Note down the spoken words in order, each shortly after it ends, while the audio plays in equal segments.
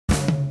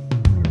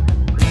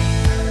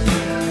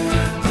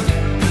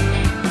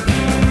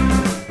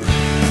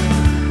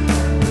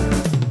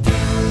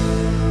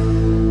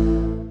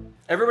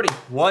Everybody,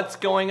 what's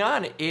going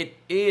on? It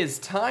is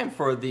time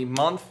for the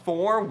month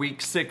 4,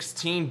 week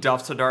 16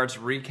 Duffs to Darts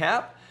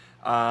recap.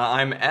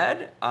 I'm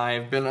Ed.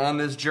 I've been on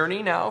this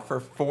journey now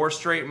for 4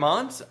 straight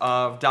months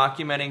of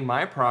documenting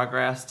my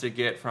progress to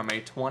get from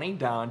a 20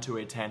 down to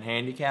a 10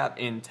 handicap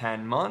in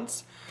 10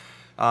 months.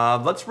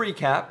 Let's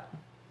recap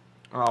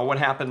what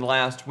happened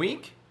last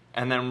week,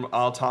 and then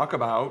I'll talk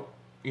about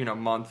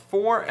month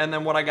 4, and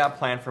then what I got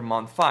planned for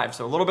month 5.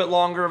 So a little bit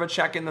longer of a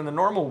check-in than the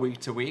normal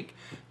week to week.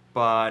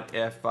 But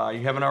if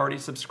you haven't already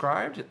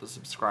subscribed, hit the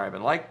subscribe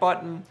and like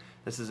button.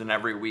 This is an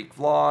every week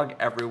vlog.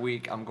 Every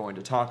week I'm going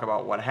to talk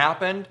about what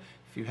happened.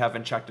 If you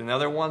haven't checked in the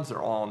other ones,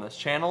 they're all on this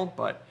channel.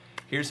 But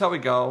here's how we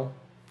go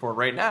for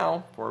right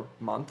now for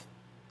month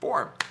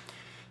 4.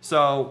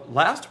 So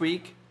last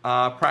week,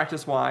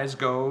 practice-wise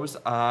goes,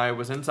 I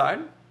was inside.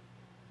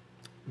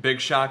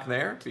 Big shock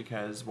there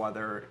because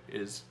weather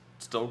is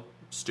still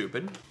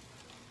stupid.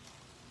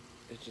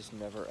 It just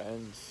never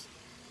ends.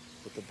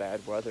 With the bad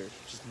weather, it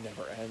just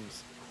never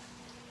ends.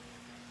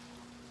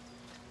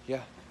 Yeah.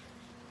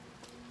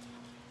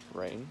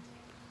 Rain,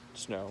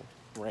 snow,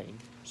 wind,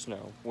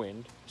 snow,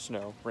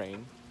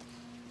 rain.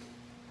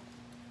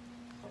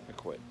 I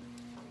quit.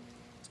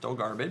 Still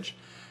garbage.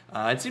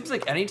 It seems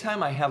like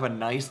anytime I have a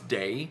nice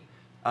day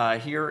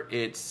here,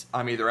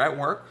 I'm either at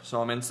work,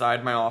 so I'm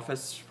inside my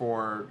office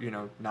for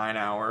 9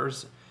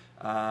 hours.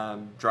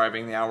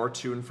 Driving the hour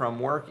to and from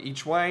work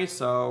each way,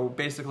 so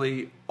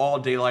basically all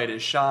daylight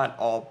is shot,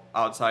 all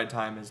outside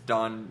time is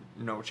done,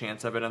 no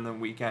chance of it, and then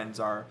weekends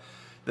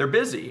they're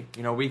busy.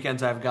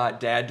 Weekends I've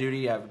got dad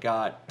duty, I've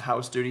got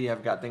house duty,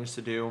 I've got things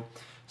to do,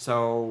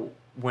 so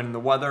when the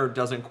weather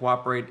doesn't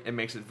cooperate, it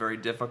makes it very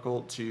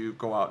difficult to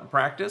go out and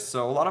practice.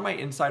 So a lot of my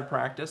inside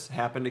practice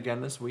happened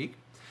again this week.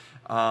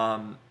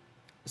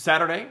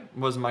 Saturday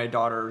was my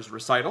daughter's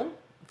recital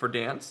for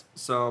dance,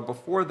 so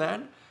before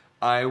then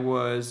I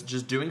was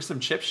just doing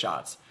some chip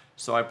shots.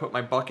 So I put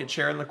my bucket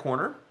chair in the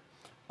corner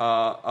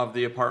of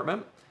the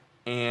apartment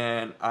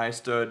and I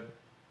stood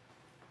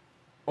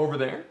over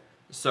there.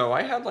 So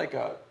I had like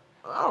I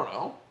don't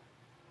know,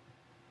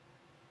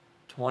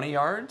 20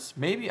 yards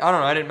maybe? I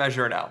don't know, I didn't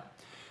measure it out.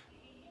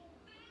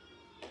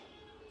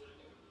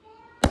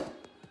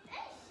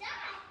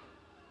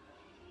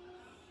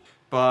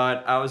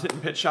 But I was hitting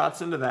pitch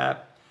shots into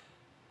that.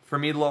 For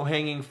me,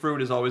 low-hanging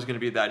fruit is always going to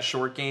be that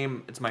short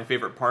game. It's my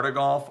favorite part of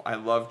golf. I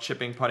love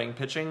chipping, putting,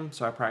 pitching,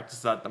 so I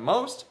practice that the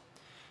most.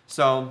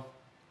 So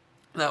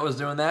that was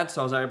doing that,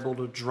 so I was able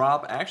to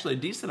drop actually a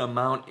decent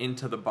amount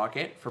into the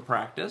bucket for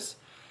practice.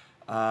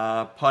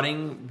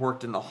 Putting,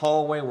 worked in the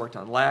hallway, worked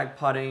on lag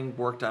putting,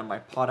 worked on my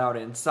putt out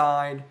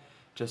inside,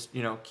 just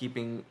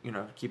keeping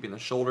the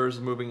shoulders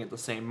moving at the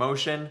same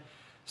motion.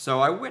 So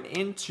I went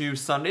into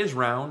Sunday's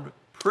round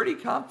pretty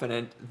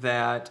confident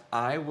that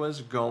I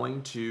was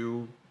going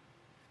to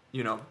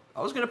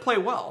play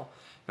well.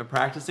 I've been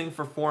practicing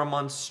for 4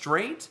 months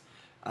straight.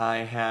 I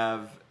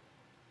have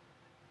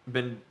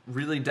been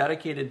really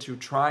dedicated to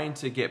trying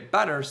to get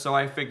better, so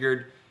I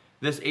figured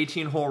this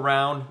 18-hole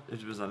round,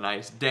 it was a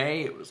nice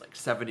day. It was like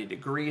 70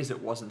 degrees.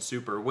 It wasn't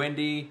super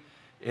windy.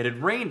 It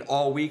had rained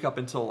all week up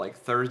until like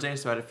Thursday,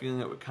 so I had a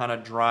feeling it would kind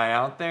of dry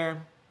out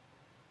there.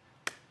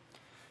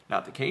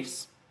 Not the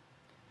case.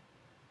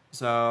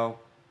 So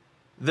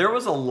there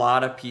was a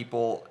lot of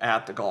people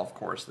at the golf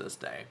course this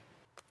day.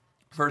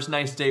 First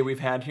nice day we've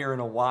had here in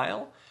a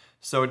while,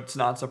 so it's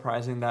not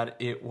surprising that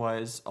it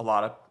was a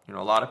lot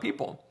of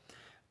people.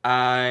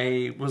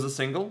 I was a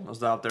single. I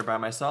was out there by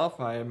myself.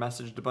 I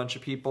messaged a bunch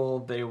of people.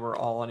 They were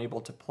all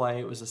unable to play.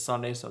 It was a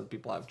Sunday, so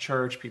people have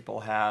church, people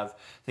have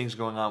things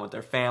going on with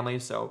their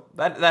families, so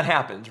that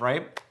happens,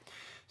 right?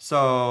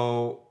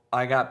 So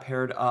I got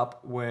paired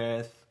up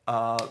with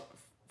a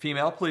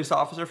female police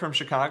officer from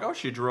Chicago.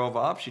 She drove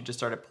up. She just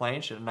started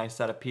playing. She had a nice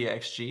set of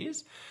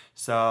PXGs.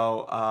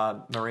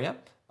 So Maria,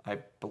 I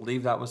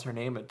believe that was her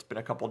name. It's been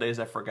a couple days.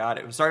 I forgot.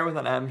 It started with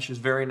an M. She was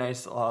a very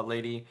nice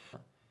lady.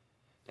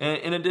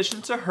 In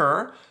addition to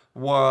her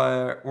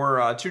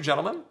were 2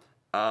 gentlemen.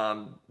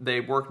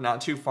 They work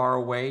not too far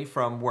away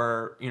from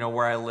where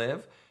I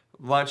live,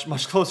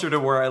 much closer to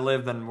where I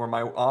live than where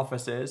my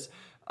office is.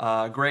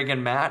 Greg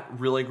and Matt,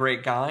 really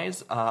great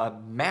guys.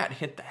 Matt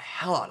hit the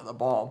hell out of the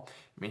ball.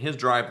 I mean, his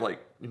drive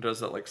does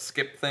that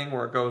skip thing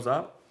where it goes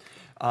up.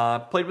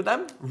 Played with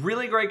them,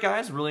 really great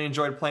guys, really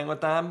enjoyed playing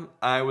with them.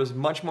 I was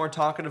much more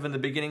talkative in the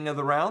beginning of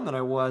the round than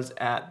I was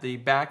at the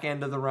back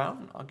end of the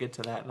round. I'll get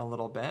to that in a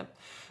little bit.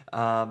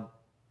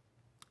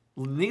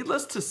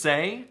 Needless to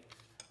say,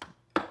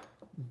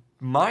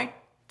 my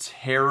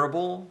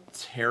terrible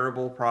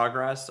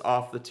progress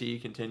off the tee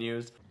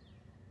continues.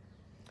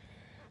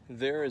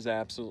 There is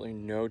absolutely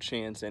no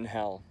chance in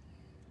hell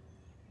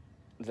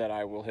that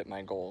I will hit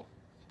my goal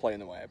playing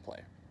the way I play.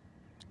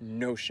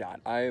 No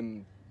shot.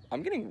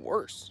 I'm getting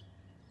worse.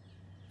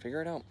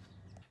 Figure it out.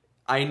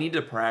 I need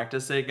to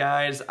practice it,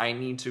 guys. I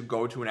need to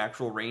go to an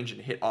actual range and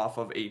hit off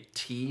of a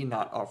tee,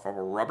 not off of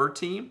a rubber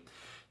tee,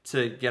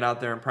 to get out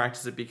there and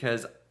practice it,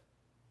 because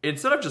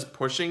instead of just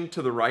pushing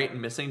to the right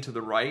and missing to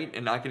the right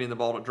and not getting the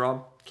ball to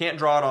draw, can't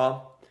draw at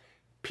all.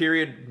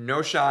 Period.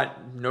 No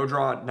shot, no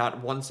draw,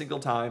 not one single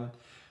time.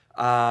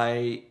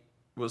 I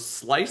was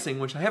slicing,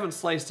 which I haven't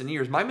sliced in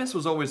years. My miss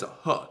was always a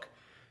hook.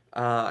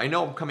 I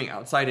know I'm coming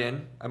outside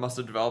in. I must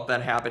have developed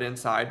that habit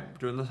inside,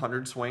 doing the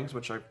 100 swings,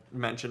 which I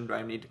mentioned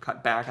I need to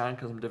cut back on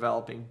because I'm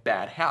developing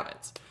bad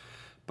habits.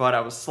 But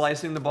I was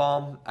slicing the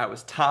ball. I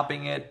was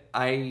topping it.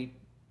 I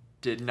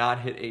did not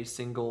hit a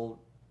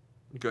single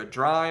good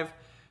drive.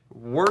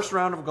 Worst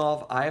round of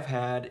golf I've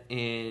had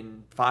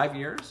in 5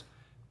 years,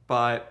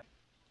 but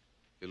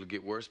it'll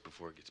get worse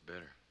before it gets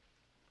better.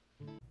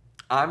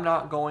 I'm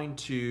not going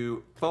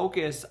to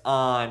focus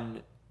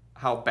on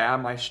how bad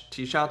my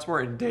tee shots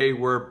were, and they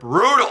were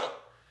brutal.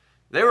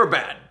 They were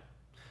bad.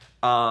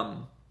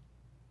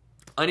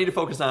 I need to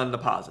focus on the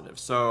positive.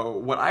 So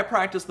what I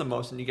practice the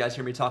most, and you guys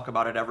hear me talk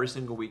about it every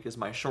single week, is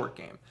my short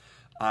game.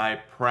 I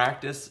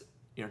practice,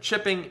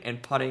 chipping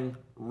and putting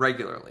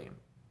regularly.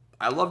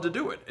 I love to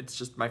do it. It's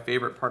just my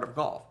favorite part of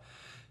golf.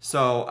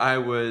 So I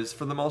was,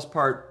 for the most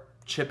part,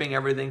 chipping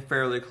everything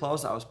fairly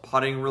close. I was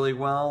putting really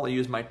well. I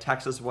used my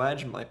Texas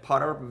wedge, my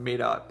putter,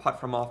 made a putt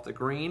from off the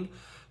green.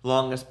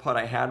 Longest putt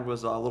I had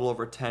was a little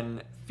over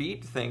 10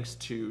 feet, thanks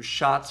to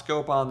Shot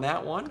Scope on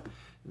that one.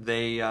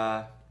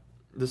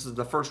 This is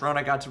the first round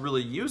I got to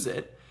really use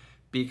it,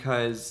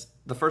 because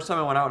the first time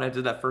I went out and I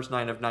did that first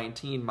 9 of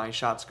 19, my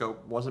Shot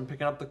Scope wasn't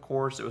picking up the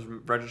course. It was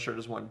registered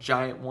as one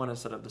giant one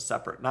instead of the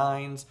separate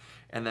 9s.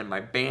 And then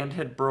my band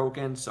had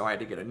broken, so I had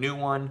to get a new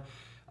one,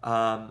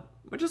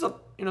 which is,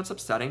 it's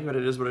upsetting, but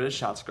it is what it is.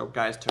 Shot Scope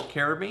guys took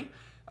care of me.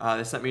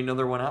 They sent me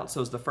another one out, so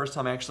it was the first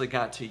time I actually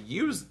got to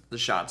use the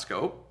Shot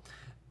Scope.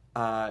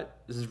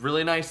 This is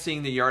really nice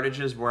seeing the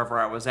yardages wherever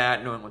I was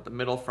at, knowing what the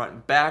middle, front,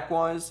 and back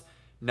was,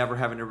 never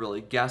having to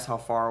really guess how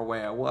far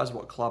away I was,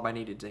 what club I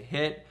needed to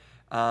hit.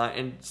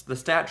 And the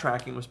stat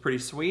tracking was pretty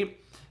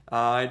sweet.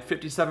 I had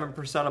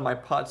 57% of my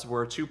putts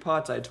were 2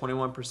 putts. I had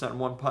 21%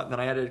 1 putt, and then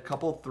I added a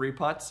couple 3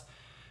 putts.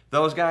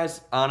 Those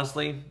guys,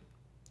 honestly,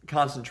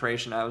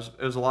 concentration.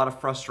 It was a lot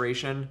of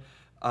frustration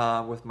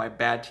with my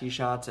bad tee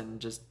shots and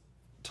just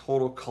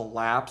total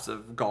collapse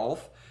of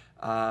golf.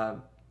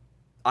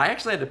 I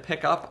actually had to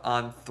pick up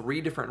on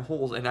 3 different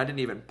holes, and I didn't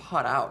even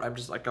putt out. I'm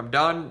just like, I'm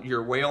done.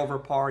 You're way over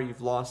par.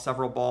 You've lost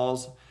several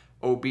balls.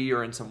 OB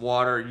or in some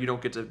water. You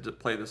don't get to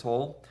play this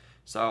hole.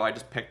 So I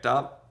just picked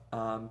up.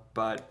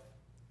 But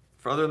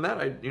for other than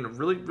that,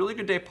 really, really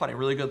good day putting.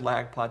 Really good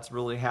lag putts.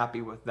 Really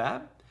happy with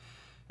that.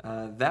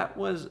 That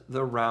was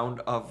the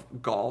round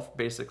of golf,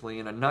 basically.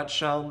 In a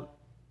nutshell,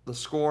 the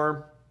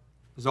score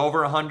was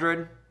over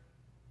 100.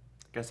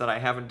 Like I said, I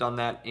haven't done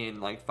that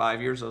in like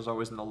 5 years. I was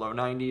always in the low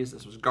 90s.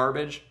 This was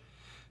garbage.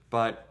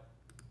 But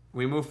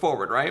we move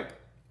forward, right?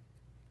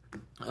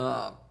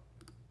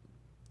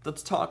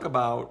 Let's talk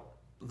about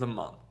the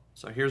month.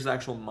 So here's the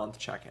actual month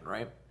check-in,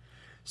 right?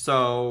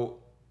 So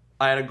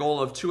I had a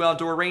goal of 2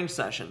 outdoor range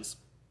sessions.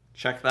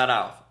 Check that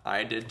out.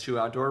 I did 2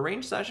 outdoor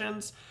range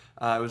sessions.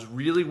 It was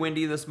really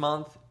windy this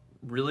month,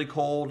 really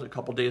cold, a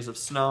couple days of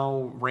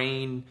snow,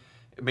 rain.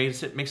 It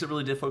makes it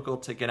really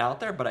difficult to get out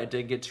there, but I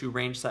did get 2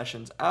 range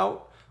sessions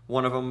out.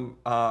 One of them,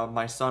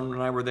 my son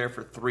and I were there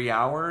for 3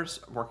 hours,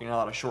 working a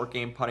lot of short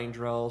game putting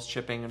drills,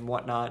 chipping and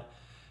whatnot.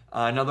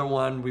 Another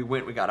one,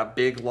 we got a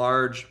big,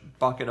 large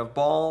bucket of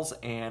balls,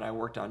 and I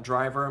worked on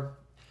driver.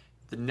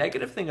 The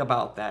negative thing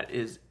about that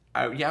is,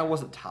 I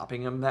wasn't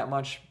topping them that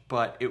much,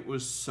 but it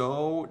was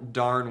so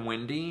darn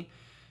windy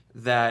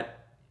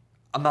that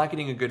I'm not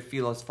getting a good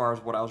feel as far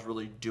as what I was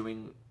really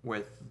doing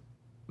with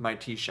my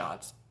tee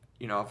shots.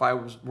 If I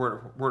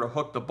were to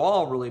hook the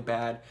ball really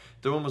bad,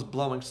 the wind was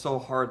blowing so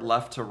hard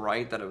left to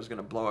right that it was going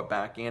to blow it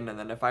back in. And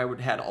then if I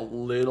had a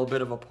little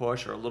bit of a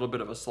push or a little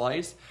bit of a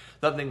slice,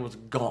 that thing was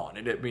gone.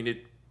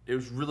 It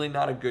was really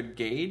not a good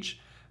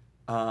gauge.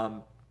 I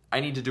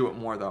need to do it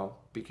more, though,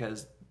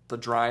 because the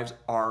drives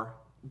are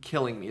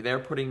killing me. They're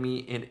putting me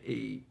in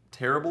a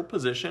terrible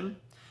position.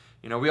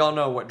 We all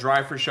know what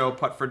drive for show,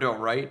 putt for dough,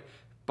 right?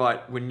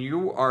 But when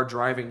you are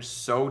driving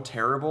so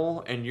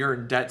terrible and you're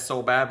in debt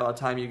so bad by the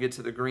time you get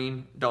to the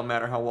green, don't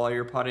matter how well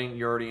you're putting,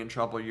 you're already in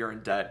trouble, you're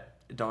in debt.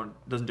 It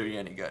doesn't do you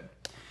any good.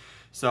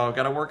 So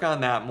got to work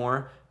on that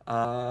more.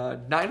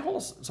 9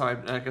 holes. So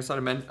like I said,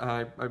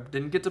 I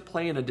didn't get to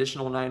play an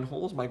additional 9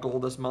 holes. My goal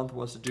this month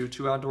was to do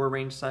 2 outdoor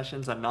range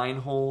sessions, a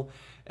 9-hole,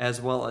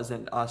 as well as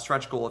a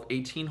stretch goal of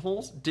 18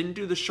 holes. Didn't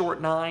do the short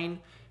 9,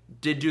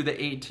 did do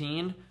the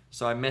 18.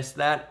 So I missed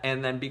that,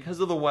 and then because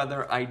of the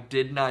weather, I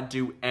did not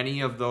do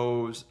any of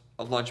those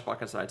lunch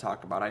buckets that I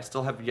talk about. I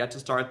still have yet to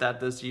start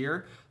that this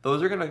year.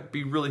 Those are going to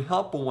be really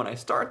helpful when I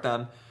start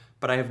them,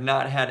 but I have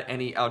not had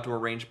any outdoor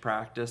range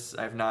practice.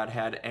 I have not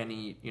had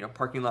any,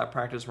 parking lot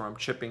practice where I'm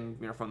chipping,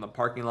 from the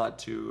parking lot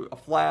to a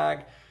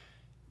flag.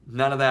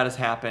 None of that has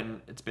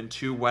happened. It's been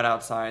too wet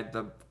outside.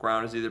 The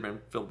ground has either been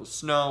filled with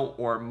snow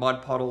or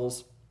mud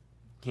puddles.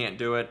 Can't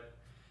do it.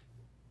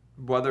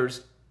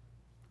 Weather's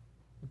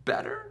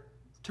better.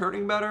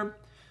 Turning better,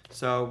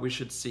 so we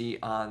should see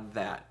on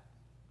that.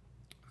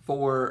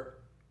 For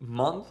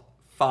month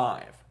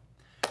 5,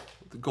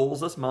 the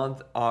goals this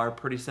month are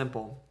pretty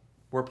simple.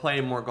 We're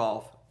playing more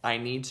golf. I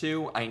need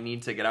to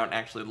get out and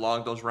actually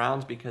log those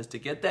rounds, because to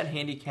get that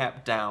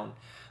handicap down,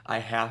 I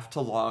have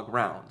to log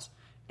rounds.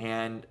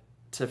 And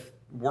to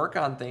work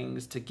on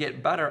things, to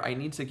get better, I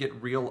need to get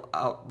real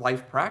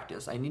life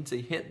practice. I need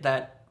to hit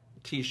that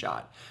tee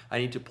shot. I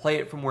need to play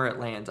it from where it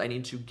lands. I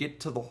need to get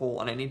to the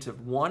hole, and I need to,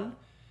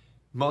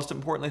 most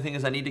importantly thing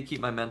is I need to keep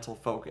my mental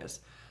focus.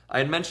 I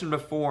had mentioned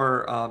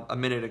before a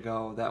minute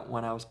ago that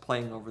when I was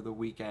playing over the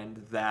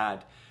weekend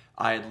that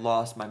I had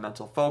lost my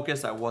mental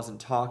focus. I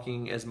wasn't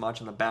talking as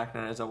much on the back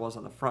nine as I was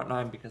on the front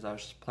nine because I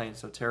was just playing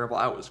so terrible.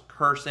 I was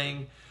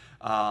cursing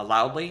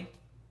loudly.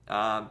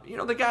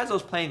 The guys I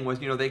was playing with,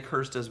 they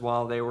cursed as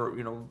well. They were,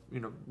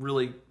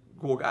 really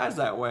cool guys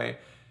that way.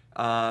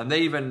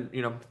 They even,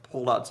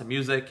 pulled out some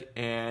music,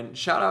 and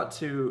shout out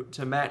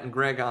to Matt and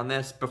Greg on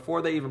this.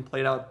 Before they even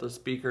played out the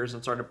speakers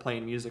and started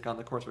playing music on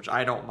the course, which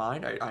I don't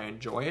mind, I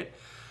enjoy it.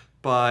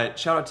 But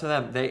shout out to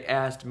them. They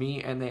asked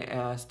me, and they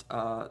asked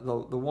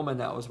the woman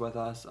that was with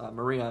us,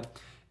 Maria,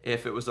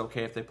 if it was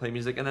okay if they play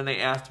music, and then they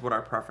asked what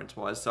our preference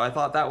was. So I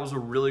thought that was a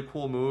really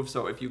cool move.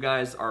 So if you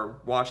guys are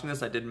watching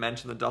this, I did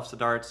mention the Duffs of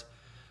Darts.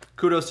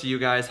 Kudos to you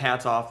guys.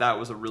 Hats off. That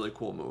was a really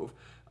cool move.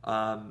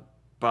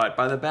 But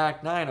by the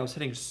back nine, I was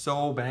hitting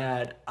so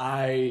bad.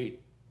 I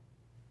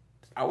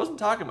wasn't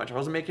talking much. I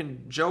wasn't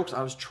making jokes.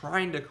 I was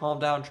trying to calm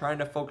down, trying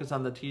to focus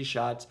on the tee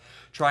shots,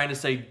 trying to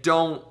say,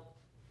 don't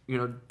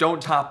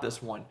top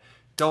this one.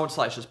 Don't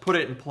slice. Just put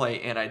it in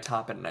play, and I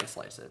top it and I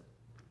slice it.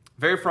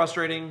 Very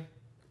frustrating.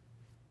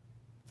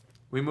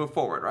 We move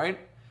forward, right?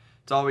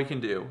 It's all we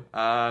can do.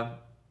 I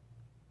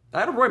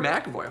had a Roy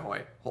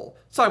McAvoy hole.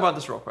 Let's talk about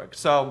this real quick.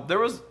 So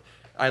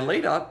I laid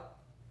it up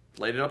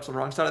to the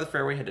wrong side of the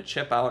fairway, had to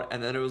chip out,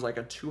 and then it was like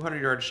a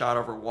 200-yard shot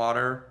over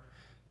water.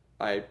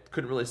 I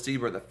couldn't really see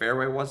where the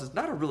fairway was. It's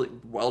not a really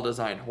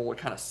well-designed hole. It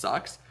kind of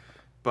sucks.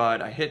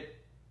 But I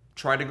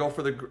tried to go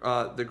for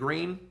the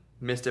green,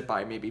 missed it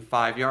by maybe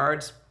 5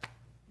 yards.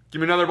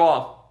 Give me another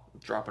ball.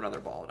 Drop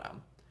another ball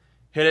down.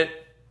 Hit it,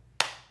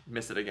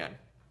 miss it again.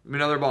 Give me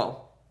another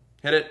ball.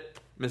 Hit it,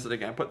 miss it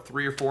again. Put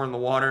 3 or 4 in the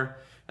water.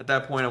 At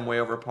that point, I'm way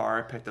over par.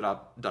 I picked it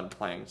up, done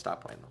playing,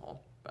 stopped playing the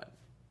hole. But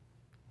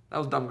that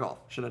was dumb golf.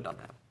 Shouldn't have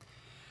done that.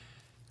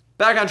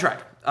 Back on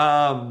track.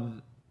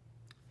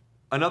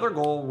 Another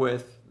goal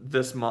with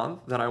this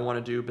month that I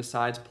want to do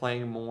besides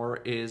playing more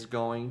is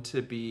going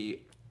to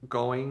be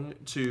going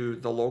to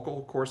the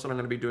local course that I'm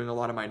going to be doing a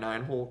lot of my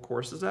 9-hole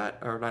courses at,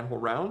 or 9-hole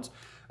rounds.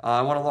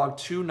 I want to log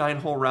 2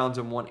 9-hole rounds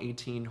and 1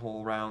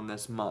 18-hole round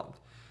this month.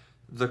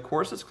 The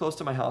course that's close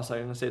to my house, I'm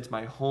going to say it's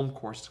my home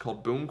course. It's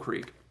called Boone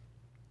Creek.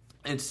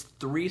 It's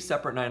 3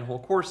 separate 9-hole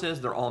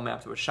courses. They're all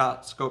mapped to a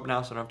shot scope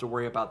now, so I don't have to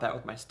worry about that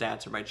with my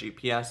stats or my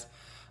GPS.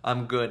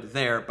 I'm good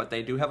there, but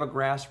they do have a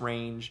grass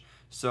range.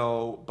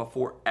 So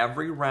before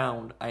every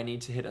round, I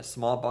need to hit a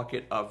small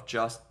bucket of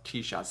just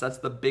tee shots. That's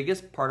the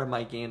biggest part of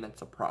my game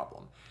that's a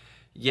problem.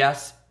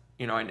 Yes,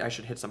 I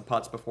should hit some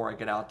putts before I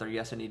get out there.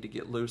 Yes, I need to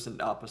get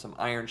loosened up with some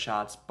iron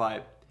shots,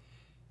 but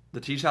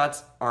the tee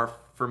shots are,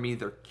 for me,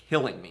 they're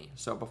killing me.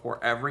 So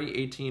before every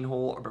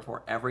 18-hole or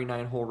before every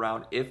 9-hole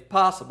round, if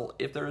possible,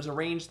 if there is a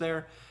range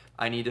there,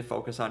 I need to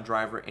focus on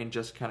driver and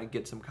just kind of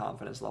get some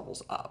confidence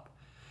levels up.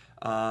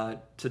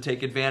 To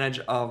take advantage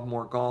of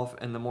more golf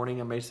in the morning,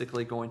 I'm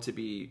basically going to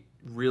be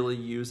really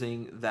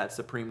using that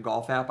Supreme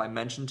Golf app I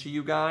mentioned to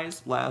you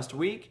guys last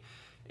week.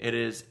 It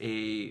is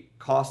a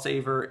cost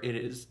saver. It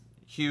is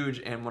huge,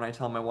 and when I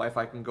tell my wife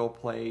I can go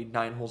play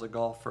 9 holes of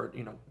golf for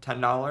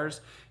 $10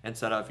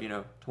 instead of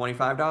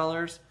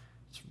 $25,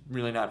 it's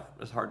really not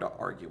as hard to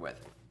argue with.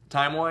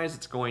 Time-wise,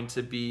 it's going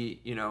to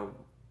be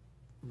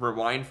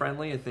rewind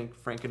friendly. I think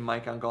Frank and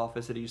Mike on Golf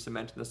Visit used to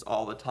mention this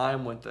all the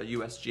time with the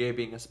USGA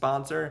being a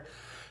sponsor.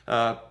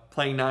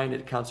 Playing 9,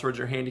 it counts towards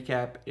your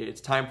handicap. It's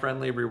time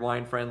friendly,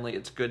 rewind friendly.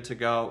 It's good to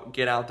go.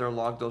 Get out there,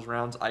 log those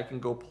rounds. I can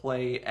go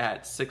play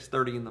at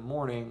 6:30 in the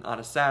morning on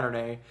a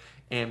Saturday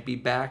and be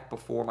back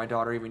before my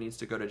daughter even needs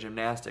to go to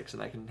gymnastics,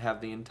 and I can have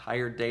the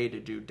entire day to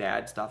do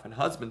dad stuff and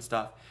husband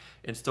stuff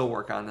and still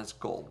work on this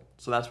goal.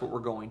 So that's what we're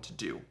going to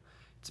do.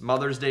 It's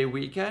Mother's Day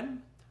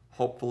weekend.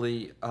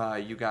 Hopefully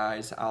you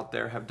guys out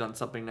there have done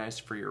something nice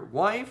for your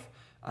wife.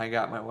 I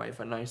got my wife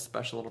a nice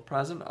special little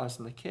present, us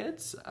and the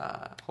kids.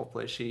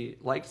 Hopefully she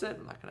likes it.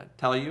 I'm not going to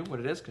tell you what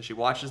it is because she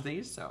watches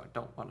these, so I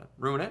don't want to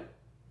ruin it.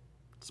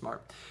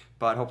 Smart.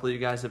 But hopefully you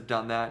guys have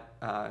done that.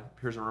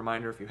 Here's a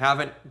reminder, if you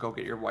haven't, go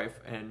get your wife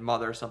and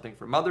mother something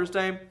for Mother's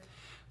Day.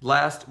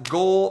 Last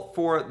goal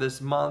for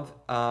this month,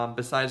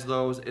 besides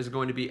those, is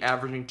going to be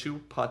averaging 2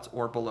 putts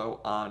or below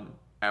on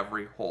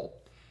every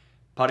hole.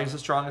 Putting is the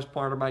strongest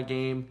part of my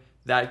game.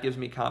 That gives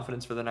me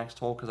confidence for the next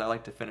hole because I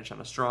like to finish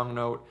on a strong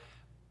note.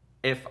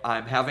 If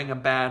I'm having a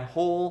bad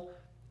hole,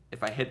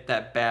 if I hit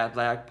that bad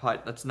lag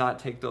putt, let's not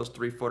take those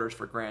 3-footers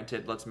for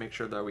granted. Let's make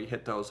sure that we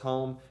hit those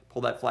home.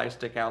 Pull that flag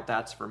stick out.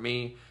 That's for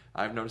me.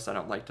 I've noticed I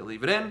don't like to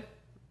leave it in.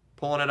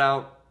 Pulling it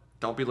out.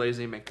 Don't be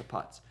lazy. Make the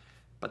putts.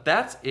 But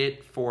that's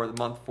it for the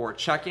month 4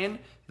 check-in.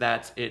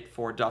 That's it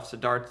for Duffs of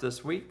Darts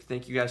this week.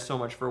 Thank you guys so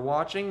much for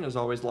watching. As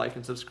always, like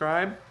and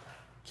subscribe.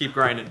 Keep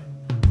grinding.